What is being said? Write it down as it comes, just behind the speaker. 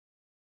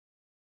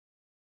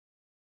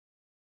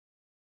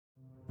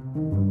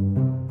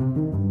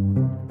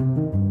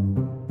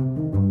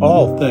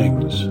All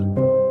Things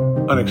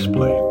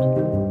Unexplained.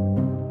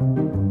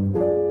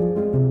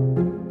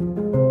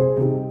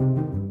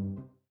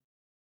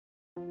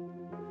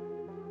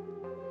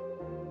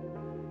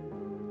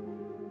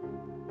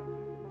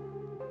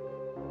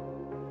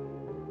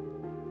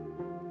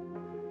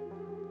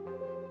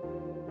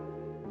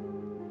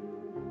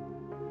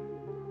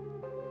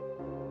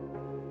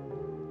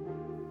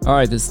 All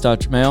right, this is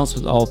Dr. Mouse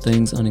with All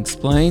Things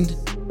Unexplained.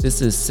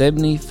 This is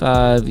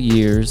 75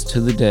 years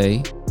to the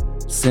day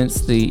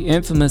since the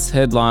infamous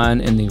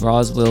headline in the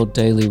Roswell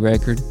Daily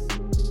Record,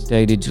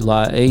 dated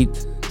July 8,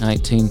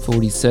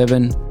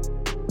 1947,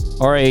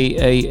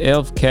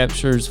 RAAF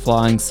captures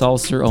flying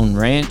saucer on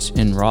ranch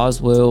in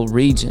Roswell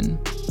region.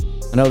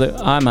 I know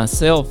that I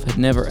myself had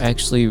never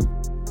actually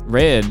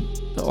read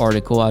the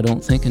article, I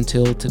don't think,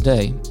 until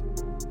today.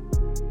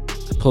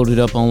 I pulled it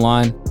up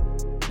online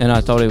and I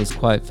thought it was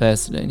quite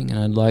fascinating, and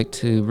I'd like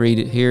to read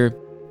it here.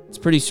 It's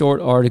a pretty short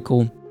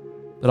article,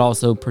 but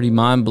also pretty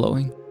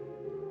mind-blowing.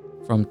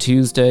 From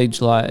Tuesday,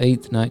 July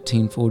 8th,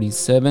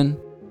 1947,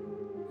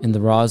 in the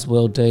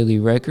Roswell Daily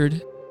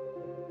Record,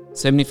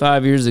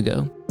 75 years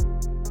ago.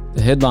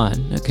 The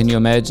headline, now can you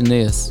imagine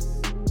this?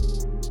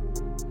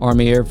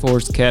 Army Air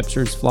Force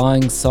captures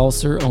flying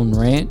saucer on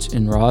ranch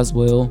in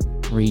Roswell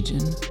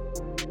region.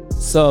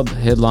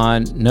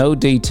 Sub-headline, no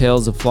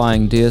details of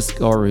flying disc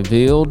are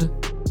revealed.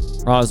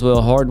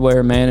 Roswell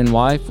hardware man and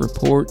wife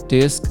report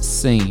disc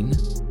seen.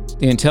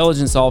 The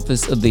intelligence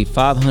office of the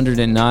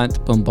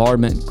 509th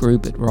Bombardment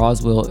Group at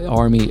Roswell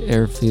Army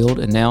Airfield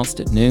announced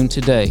at noon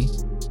today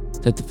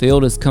that the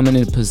field is coming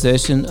into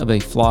possession of a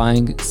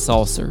flying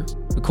saucer.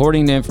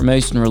 According to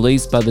information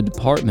released by the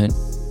department,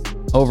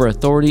 over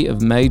authority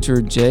of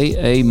Major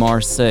J.A.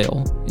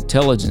 Marcel,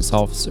 intelligence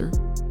officer,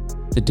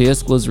 the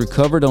disc was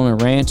recovered on a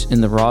ranch in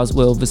the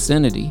Roswell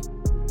vicinity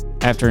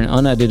after an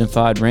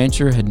unidentified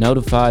rancher had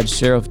notified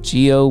Sheriff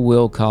Geo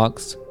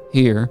Wilcox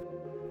here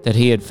that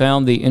he had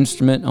found the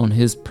instrument on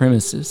his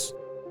premises.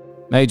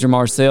 Major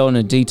Marcel and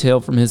a detail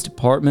from his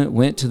department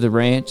went to the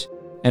ranch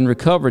and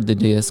recovered the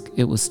disc,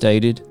 it was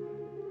stated.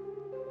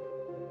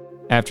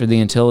 After the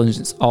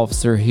intelligence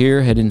officer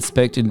here had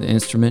inspected the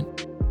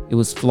instrument, it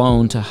was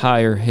flown to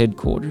higher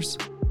headquarters.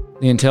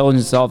 The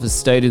intelligence office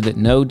stated that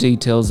no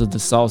details of the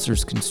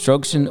saucer's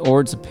construction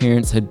or its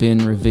appearance had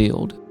been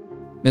revealed.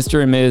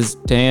 Mr. and Ms.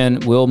 Dan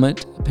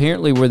Wilmot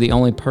apparently were the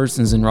only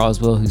persons in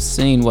Roswell who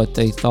seen what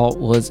they thought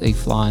was a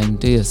flying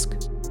disc.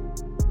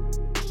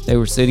 They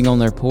were sitting on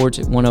their porch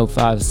at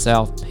 105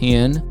 South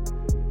Penn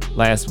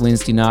last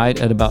Wednesday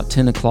night at about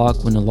 10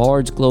 o'clock when a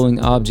large glowing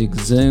object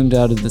zoomed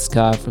out of the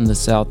sky from the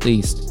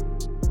southeast,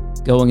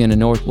 going in a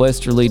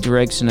northwesterly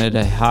direction at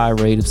a high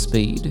rate of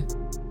speed.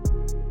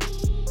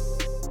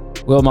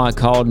 Wilmot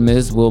called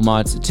Ms.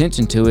 Wilmot's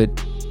attention to it,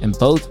 and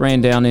both ran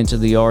down into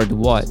the yard to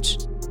watch.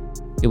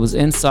 It was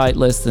in sight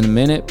less than a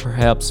minute,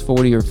 perhaps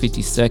 40 or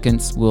 50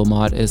 seconds,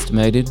 Wilmot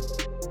estimated.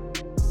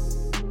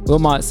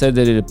 Wilmot said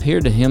that it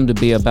appeared to him to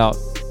be about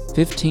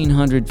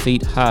 1,500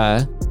 feet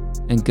high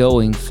and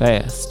going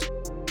fast.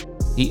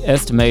 He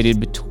estimated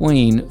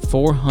between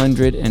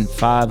 400 and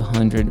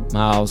 500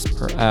 miles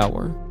per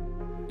hour.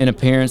 In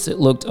appearance, it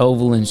looked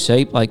oval in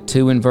shape like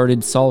two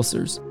inverted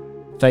saucers,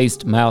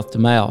 faced mouth to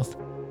mouth,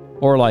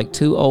 or like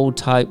two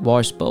old-type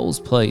wash bowls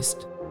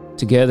placed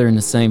together in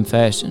the same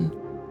fashion.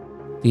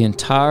 The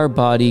entire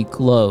body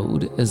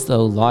glowed as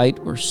though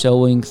light were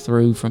showing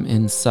through from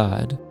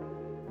inside,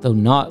 though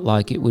not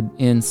like it would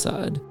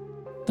inside,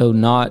 though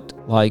not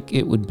like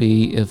it would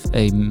be if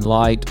a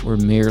light were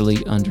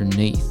merely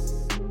underneath.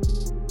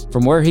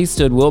 From where he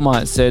stood,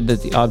 Wilmot said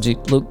that the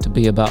object looked to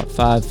be about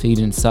 5 feet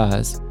in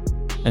size,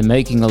 and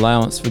making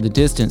allowance for the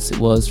distance it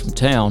was from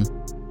town,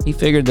 he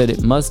figured that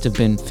it must have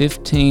been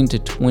 15 to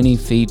 20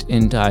 feet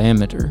in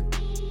diameter,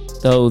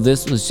 though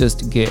this was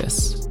just a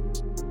guess.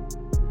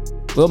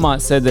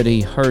 Wilmot said that he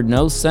heard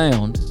no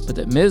sound, but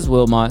that Ms.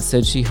 Wilmot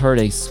said she heard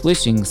a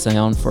swishing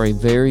sound for a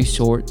very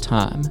short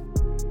time.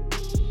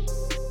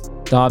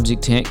 The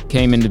object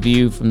came into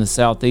view from the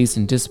southeast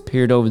and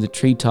disappeared over the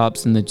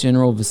treetops in the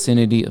general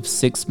vicinity of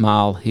 6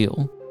 Mile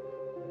Hill.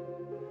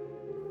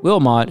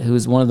 Wilmot, who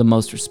is one of the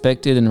most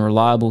respected and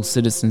reliable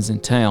citizens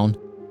in town,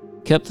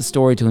 kept the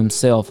story to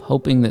himself,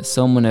 hoping that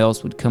someone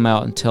else would come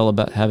out and tell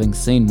about having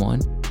seen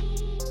one,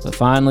 but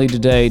finally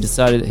today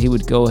decided that he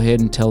would go ahead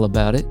and tell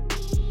about it.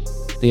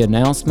 The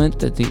announcement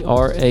that the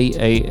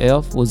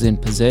RAAF was in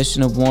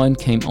possession of one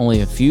came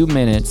only a few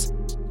minutes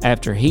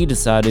after he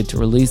decided to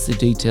release the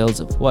details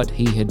of what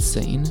he had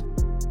seen.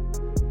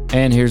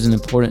 And here's an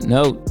important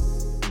note.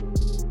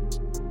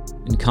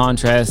 In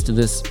contrast to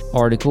this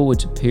article,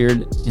 which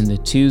appeared in the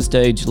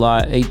Tuesday,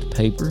 July 8th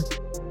paper,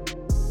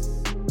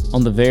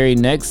 on the very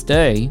next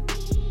day,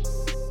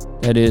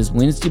 that is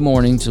Wednesday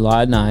morning,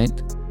 July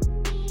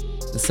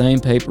 9th, the same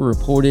paper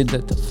reported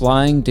that the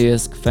flying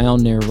disc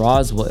found near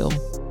Roswell,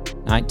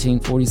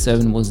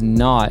 1947, was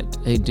not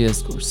a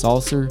disc or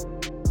saucer,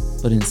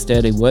 but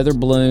instead a weather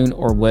balloon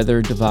or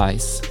weather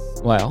device.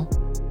 Wow.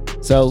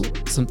 So,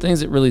 some things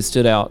that really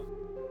stood out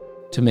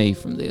to me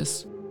from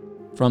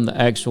the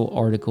actual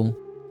article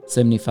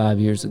 75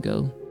 years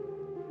ago.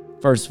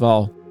 First of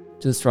all,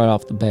 just right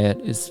off the bat,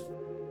 it's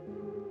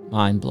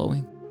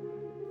mind-blowing.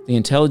 The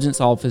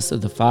intelligence office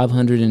of the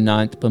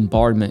 509th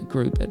Bombardment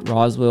Group at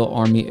Roswell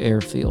Army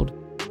Airfield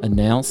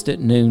announced at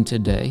noon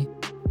today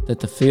that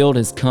the field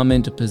has come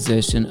into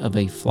possession of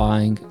a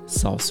flying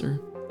saucer.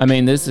 I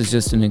mean, this is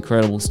just an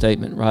incredible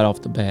statement right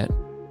off the bat.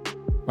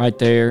 Right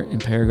there in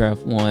paragraph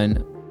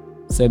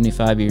 1,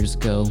 75 years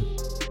ago,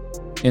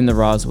 in the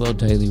Roswell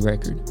Daily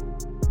Record.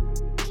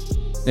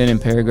 Then in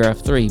paragraph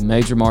 3,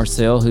 Major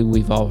Marcel, who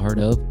we've all heard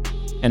of,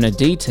 and a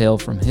detail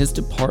from his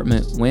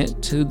department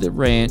went to the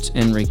ranch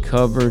and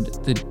recovered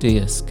the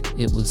disc,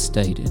 it was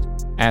stated.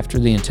 After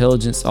the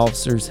intelligence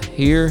officers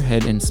here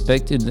had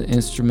inspected the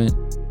instrument,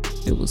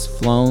 it was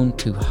flown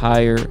to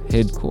higher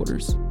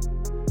headquarters.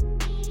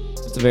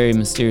 It's a very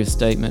mysterious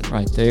statement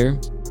right there.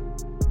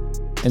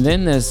 And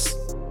then this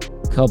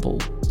couple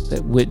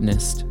that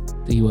witnessed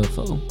the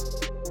UFO.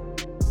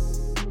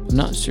 I'm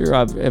not sure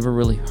I've ever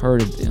really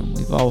heard of them.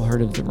 We've all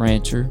heard of the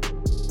rancher.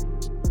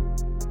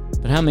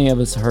 But how many of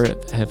us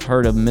have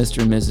heard of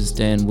Mr. and Mrs.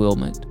 Dan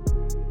Wilmot,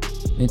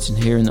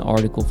 mentioned here in the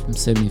article from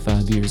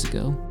 75 years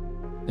ago?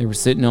 They were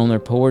sitting on their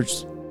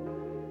porch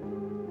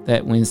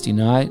that Wednesday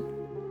night,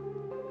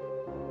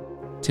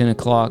 10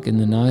 o'clock in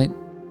the night,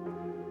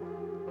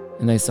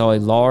 and they saw a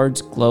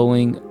large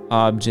glowing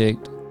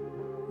object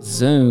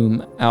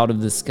zoom out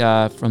of the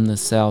sky from the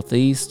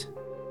southeast,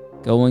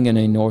 going in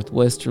a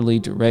northwesterly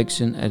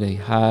direction at a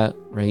high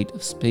rate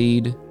of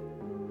speed.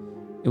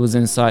 It was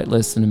in sight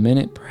less than a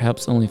minute,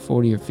 perhaps only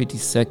 40 or 50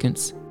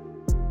 seconds,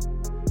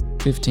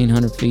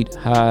 1,500 feet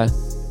high,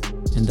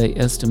 and they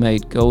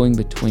estimate going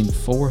between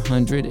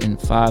 400 and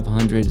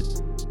 500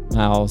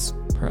 miles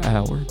per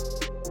hour.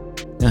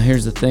 Now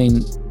here's the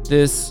thing,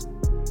 this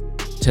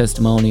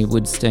testimony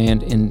would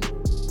stand in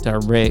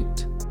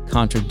direct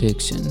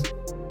contradiction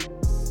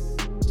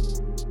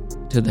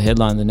to the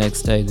headline the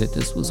next day that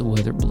this was a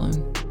weather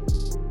balloon.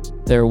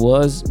 There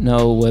was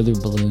no weather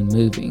balloon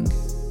moving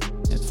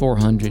at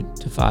 400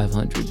 to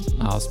 500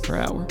 miles per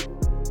hour.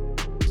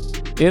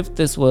 If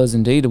this was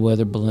indeed a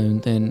weather balloon,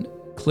 then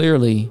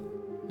clearly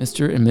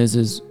Mr. and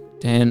Mrs.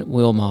 Dan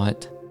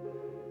Wilmot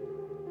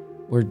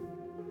were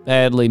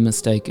badly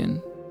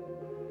mistaken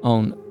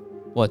on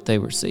what they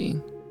were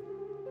seeing.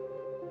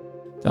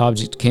 The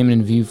object came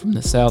in view from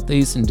the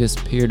southeast and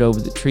disappeared over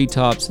the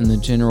treetops in the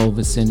general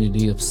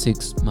vicinity of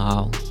 6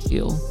 Mile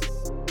Hill.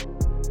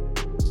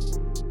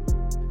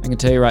 I can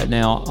tell you right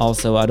now,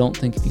 also, I don't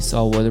think if you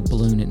saw a weather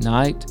balloon at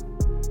night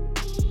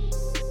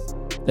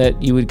that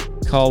you would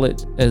call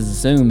it as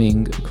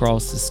zooming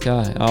across the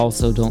sky. I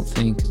also don't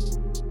think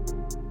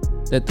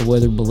that the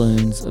weather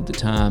balloons of the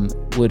time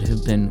would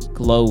have been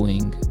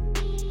glowing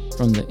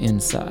from the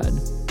inside.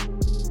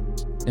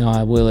 Now,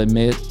 I will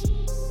admit,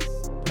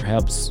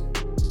 perhaps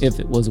if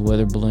it was a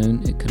weather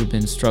balloon, it could have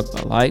been struck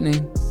by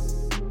lightning.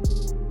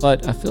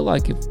 But I feel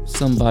like if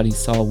somebody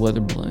saw a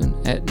weather balloon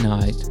at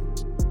night,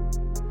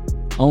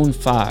 on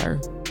fire,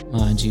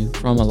 mind you,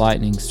 from a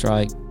lightning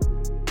strike,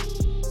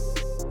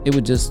 it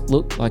would just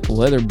look like a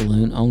weather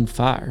balloon on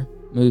fire,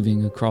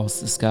 moving across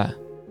the sky.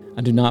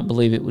 I do not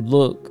believe it would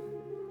look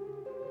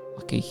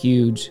like a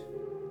huge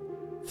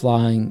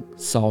flying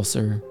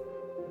saucer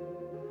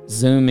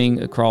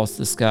zooming across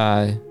the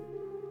sky,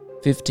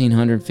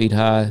 1,500 feet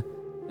high,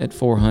 at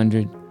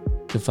 400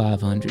 to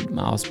 500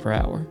 miles per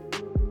hour.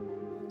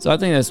 So I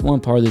think that's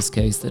one part of this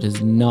case that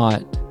has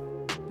not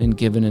been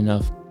given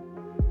enough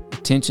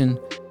attention,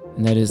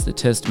 and that is the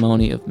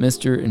testimony of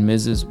Mr. and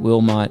Mrs.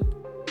 Wilmot,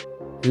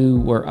 who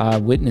were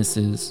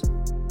eyewitnesses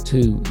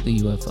to the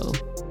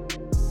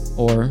UFO,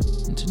 or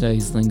in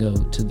today's lingo,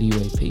 to the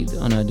UAP, the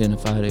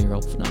unidentified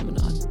aerial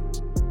phenomenon.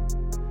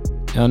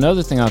 Now,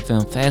 another thing I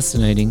found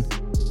fascinating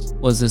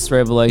was this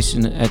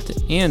revelation at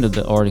the end of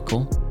the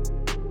article.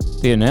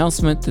 The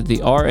announcement that the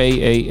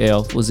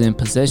RAAF was in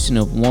possession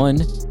of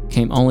one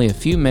came only a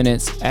few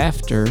minutes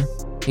after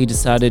he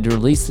decided to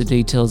release the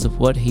details of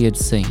what he had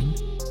seen.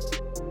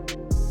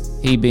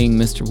 He being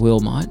Mr.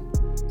 Wilmot.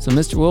 So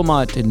Mr.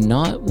 Wilmot did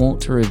not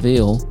want to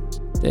reveal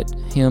that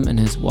him and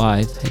his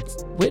wife had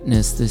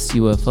witnessed this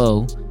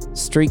UFO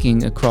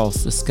streaking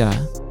across the sky.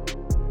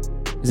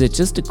 Is it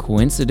just a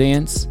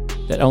coincidence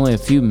that only a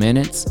few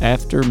minutes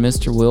after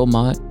Mr.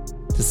 Wilmot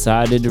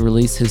decided to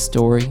release his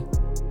story,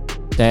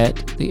 that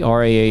the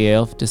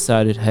RAAF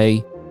decided,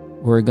 hey,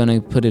 we're going to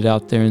put it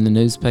out there in the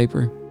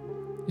newspaper?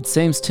 It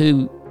seems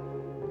too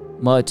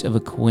much of a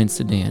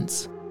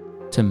coincidence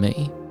to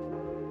me.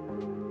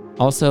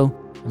 Also,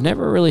 I've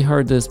never really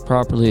heard this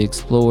properly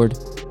explored.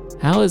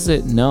 How is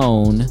it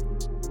known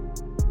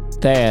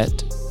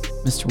that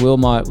Mr.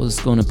 Wilmot was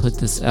going to put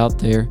this out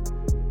there?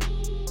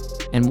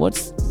 And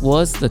what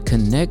was the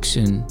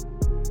connection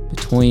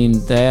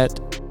between that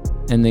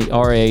and the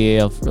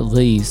RAAF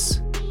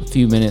release a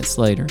few minutes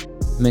later?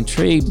 I'm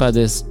intrigued by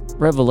this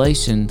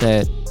revelation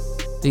that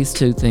these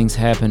two things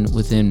happened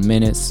within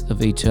minutes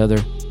of each other.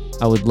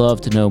 I would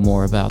love to know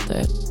more about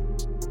that.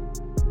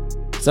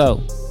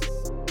 So,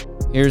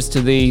 Here's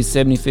to the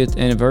 75th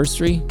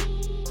anniversary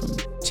from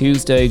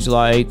Tuesday,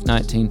 July 8th,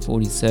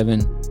 1947,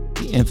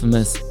 the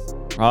infamous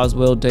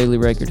Roswell Daily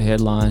Record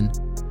headline,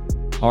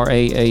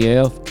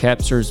 RAAF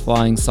captures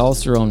flying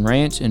saucer on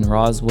ranch in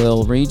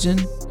Roswell region.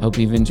 Hope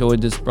you've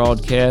enjoyed this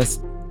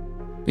broadcast.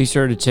 Be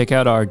sure to check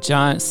out our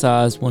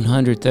giant-sized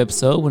 100th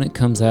episode when it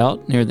comes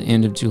out near the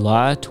end of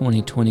July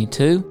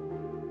 2022.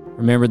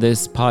 Remember,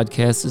 this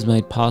podcast is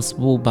made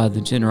possible by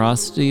the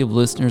generosity of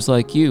listeners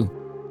like you.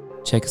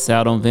 Check us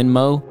out on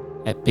Venmo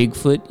at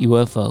Bigfoot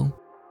UFO.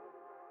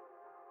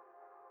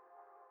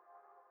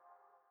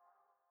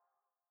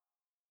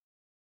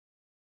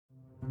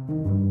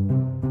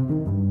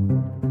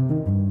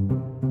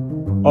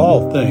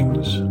 All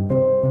things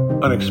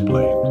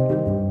unexplained.